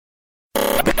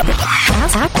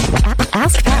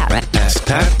Ask Pat.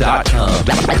 AskPat.com.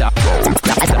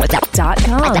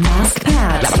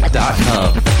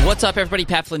 AskPat.com. What's up, everybody?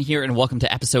 Pat Flynn here, and welcome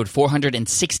to episode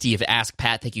 460 of Ask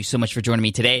Pat. Thank you so much for joining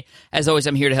me today. As always,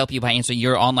 I'm here to help you by answering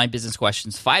your online business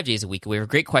questions 5 days a week. We have a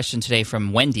great question today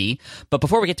from Wendy. But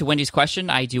before we get to Wendy's question,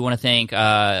 I do want to thank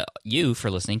you for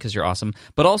listening because you're awesome.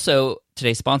 But also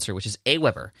today's sponsor, which is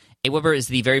Aweber. Aweber is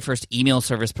the very first email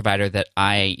service provider that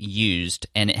I used,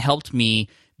 and it helped me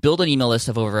build an email list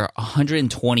of over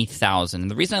 120,000.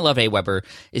 And the reason I love Aweber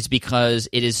is because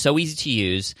it is so easy to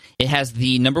use. It has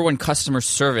the number one customer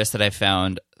service that I've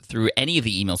found through any of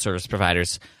the email service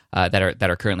providers that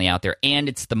are currently out there, and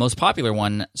it's the most popular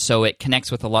one. So it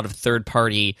connects with a lot of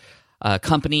third-party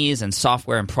companies and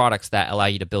software and products that allow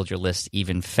you to build your list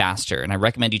even faster. And I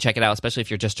recommend you check it out, especially if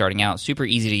you're just starting out. Super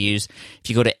easy to use. If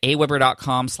you go to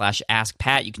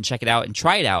aweber.com/askpat, you can check it out and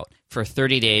try it out for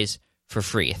 30 days for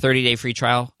free. A 30-day free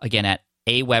trial, again, at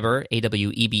Aweber,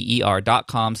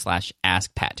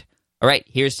 aweber.com/askpat. All right,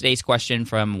 here's today's question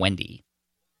from Wendy.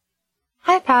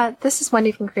 Hi, Pat. This is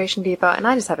Wendy from Creation Depot, and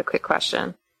I just have a quick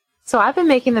question. So I've been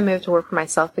making the move to work for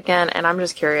myself again, and I'm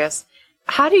just curious,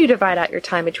 how do you divide out your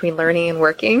time between learning and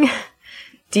working?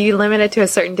 Do you limit it to a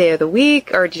certain day of the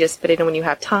week, or do you just fit it in when you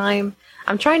have time?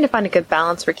 I'm trying to find a good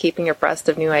balance for keeping abreast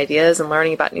of new ideas and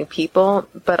learning about new people,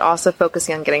 but also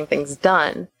focusing on getting things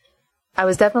done. I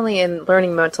was definitely in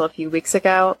learning mode until a few weeks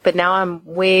ago, but now I'm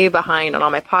way behind on all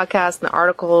my podcasts and the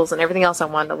articles and everything else I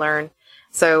wanted to learn.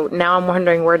 So now I'm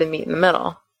wondering where to meet in the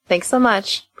middle. Thanks so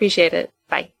much. Appreciate it.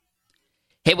 Bye.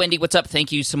 Hey, Wendy, what's up?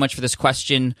 Thank you so much for this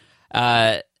question.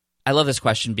 I love this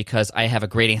question because I have a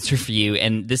great answer for you,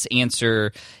 and this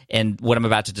answer and what I'm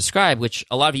about to describe, which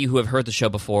a lot of you who have heard the show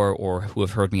before or who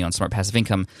have heard me on Smart Passive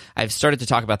Income, I've started to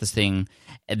talk about this thing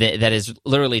that has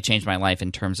literally changed my life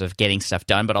in terms of getting stuff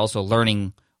done, but also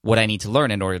learning what I need to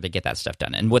learn in order to get that stuff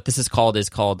done. And what this is called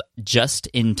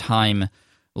just-in-time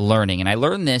learning. And I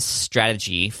learned this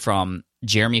strategy from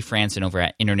Jeremy Franson over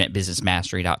at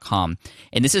internetbusinessmastery.com.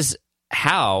 And this is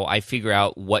how I figure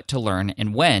out what to learn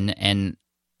and when, and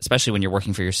especially when you're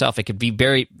working for yourself, it could be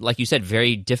very, like you said,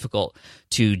 very difficult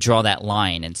to draw that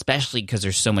line, and especially because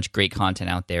there's so much great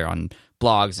content out there on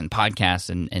blogs and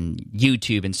podcasts and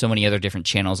YouTube and so many other different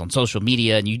channels on social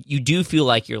media, and you do feel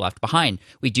like you're left behind.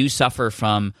 We do suffer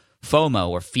from FOMO,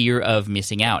 or fear of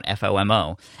missing out,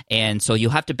 FOMO, and so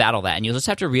you'll have to battle that, and you'll just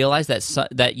have to realize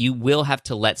that you will have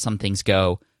to let some things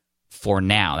go for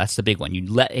now. That's the big one.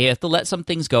 You have to let some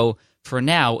things go for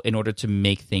now in order to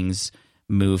make things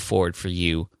move forward for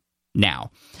you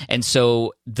now. And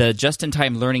so the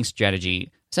just-in-time learning strategy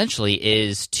essentially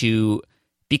is to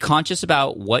be conscious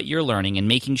about what you're learning and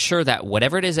making sure that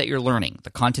whatever it is that you're learning,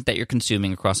 the content that you're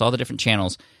consuming across all the different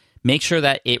channels, make sure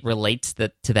that it relates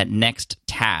to that next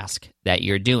task that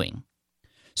you're doing.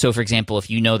 So, for example, if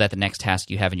you know that the next task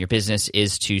you have in your business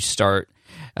is to start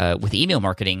with email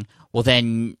marketing, well,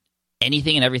 then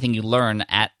anything and everything you learn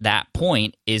at that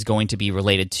point is going to be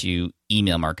related to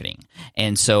email marketing.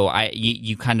 And so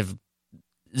you kind of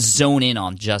zone in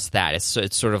on just that.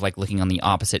 It's sort of like looking on the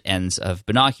opposite ends of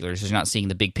binoculars. You're not seeing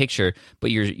the big picture, but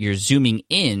you're zooming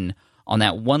in on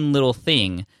that one little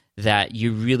thing that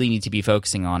you really need to be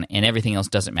focusing on, and everything else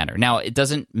doesn't matter. Now, it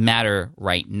doesn't matter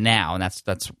right now, and that's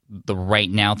the right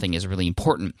now thing is really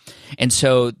important. And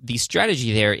so the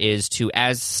strategy there is to,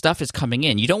 as stuff is coming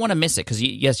in, you don't want to miss it, because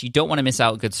yes, you don't want to miss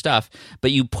out good stuff,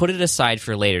 but you put it aside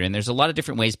for later. And there's a lot of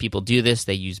different ways people do this.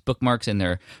 They use bookmarks in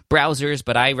their browsers,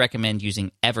 but I recommend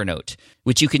using Evernote,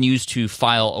 which you can use to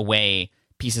file away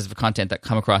pieces of content that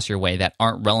come across your way that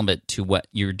aren't relevant to what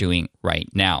you're doing right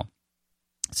now.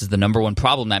 This is the number one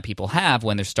problem that people have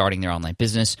when they're starting their online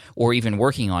business or even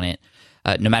working on it,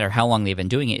 no matter how long they've been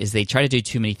doing it, is they try to do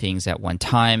too many things at one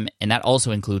time, and that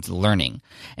also includes learning.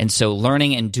 And so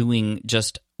learning and doing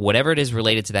just whatever it is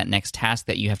related to that next task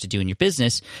that you have to do in your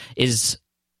business is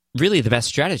really the best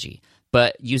strategy.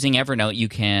 But using Evernote, you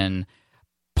can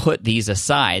put these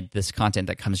aside, this content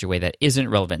that comes your way that isn't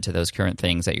relevant to those current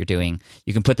things that you're doing.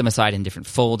 You can put them aside in different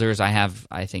folders. I have,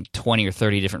 I think, 20 or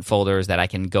 30 different folders that I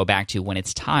can go back to when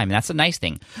it's time. And that's a nice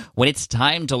thing. When it's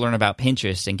time to learn about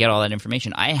Pinterest and get all that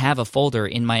information, I have a folder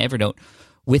in my Evernote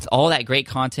with all that great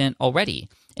content already.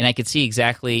 And I can see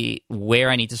exactly where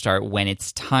I need to start when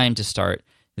it's time to start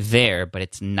there, but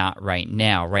it's not right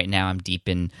now. Right now, I'm deep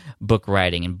in book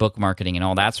writing and book marketing and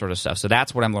all that sort of stuff. So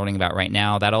that's what I'm learning about right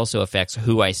now. That also affects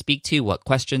who I speak to, what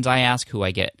questions I ask, who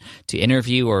I get to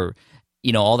interview, or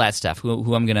all that stuff.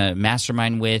 Who I'm going to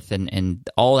mastermind with, and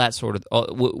all that sort of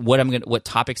what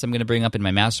topics I'm going to bring up in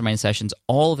my mastermind sessions.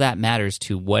 All of that matters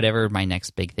to whatever my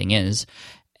next big thing is,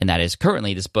 and that is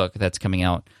currently this book that's coming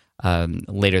out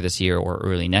later this year or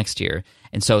early next year.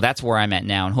 And so that's where I'm at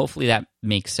now. And hopefully that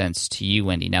makes sense to you,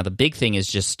 Wendy. Now, the big thing is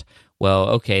just, well,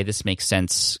 okay, this makes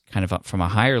sense kind of from a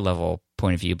higher level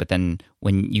point of view. But then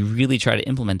when you really try to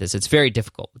implement this, it's very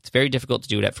difficult. It's very difficult to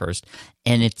do it at first.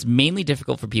 And it's mainly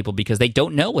difficult for people because they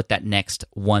don't know what that next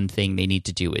one thing they need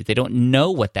to do is. They don't know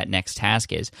what that next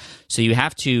task is. So you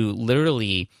have to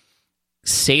literally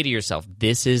say to yourself,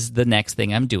 this is the next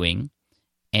thing I'm doing.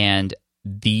 And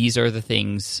these are the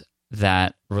things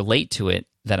that relate to it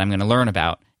that I'm going to learn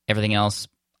about. Everything else,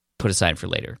 put aside for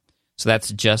later. So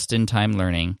that's just-in-time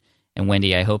learning. And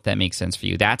Wendy, I hope that makes sense for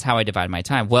you. That's how I divide my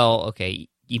time. Well, okay,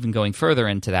 even going further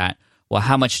into that, well,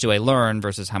 how much do I learn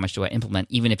versus how much do I implement,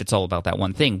 even if it's all about that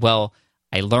one thing? Well,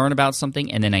 I learn about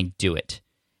something and then I do it.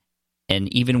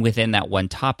 And even within that one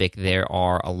topic, there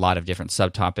are a lot of different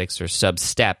subtopics or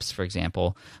sub-steps, for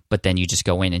example, but then you just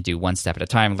go in and do one step at a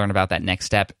time, learn about that next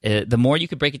step. The more you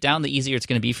could break it down, the easier it's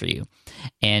going to be for you.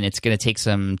 And it's going to take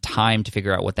some time to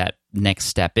figure out what that next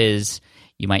step is.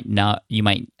 You might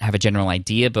have a general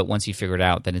idea, but once you figure it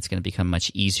out, then it's going to become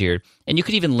much easier. And you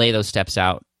could even lay those steps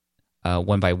out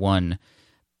one by one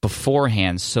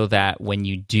beforehand so that when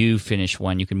you do finish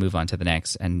one, you can move on to the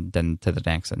next and then to the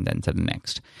next and then to the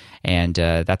next. And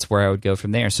that's where I would go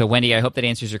from there. So, Wendy, I hope that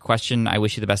answers your question. I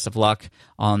wish you the best of luck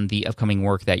on the upcoming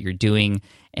work that you're doing.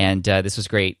 And this was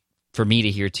great for me to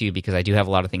hear, too, because I do have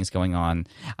a lot of things going on.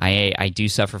 I do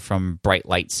suffer from bright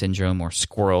light syndrome or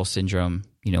squirrel syndrome.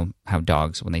 You know how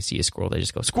dogs, when they see a squirrel, they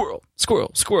just go, squirrel, squirrel,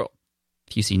 squirrel.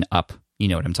 If you've seen Up, you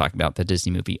know what I'm talking about, the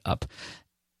Disney movie Up.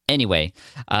 Anyway,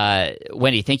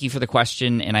 Wendy, thank you for the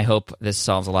question, and I hope this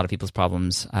solves a lot of people's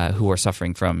problems who are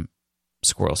suffering from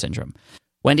squirrel syndrome.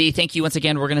 Wendy, thank you once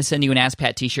again. We're going to send you an Ask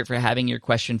Pat t-shirt for having your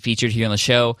question featured here on the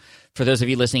show. For those of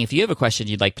you listening, if you have a question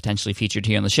you'd like potentially featured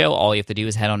here on the show, all you have to do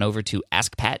is head on over to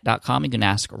askpat.com. You can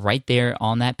ask right there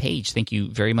on that page. Thank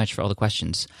you very much for all the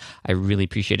questions. I really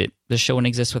appreciate it. This show wouldn't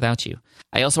exist without you.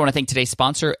 I also want to thank today's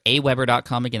sponsor,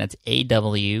 aweber.com. Again, that's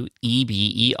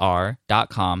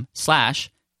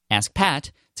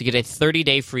aweber.com/AskPat to get a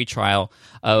 30-day free trial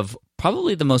of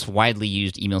probably the most widely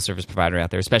used email service provider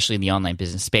out there, especially in the online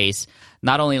business space.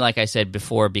 Not only, like I said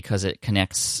before, because it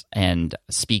connects and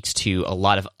speaks to a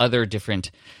lot of other different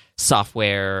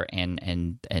software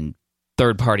and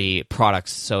third-party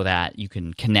products so that you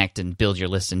can connect and build your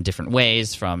list in different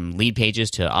ways, from Lead Pages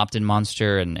to Opt-in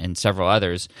Monster and several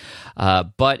others.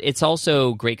 But it's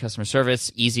also great customer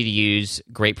service, easy to use,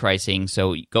 great pricing.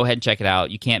 So go ahead and check it out.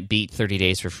 You can't beat 30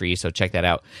 days for free, so check that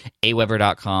out.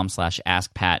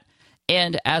 aweber.com/AskPat.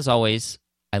 And as always,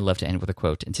 I love to end with a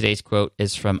quote. And today's quote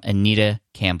is from Anita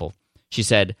Campbell. She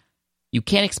said, "You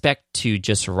can't expect to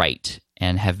just write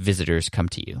and have visitors come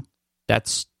to you.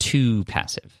 That's too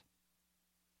passive."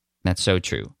 That's so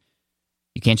true.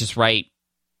 You can't just write.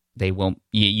 They won't.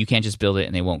 You can't just build it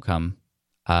and they won't come.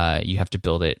 You have to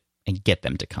build it and get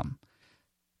them to come.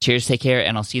 Cheers, take care,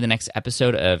 and I'll see you in the next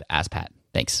episode of Ask Pat.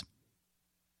 Thanks.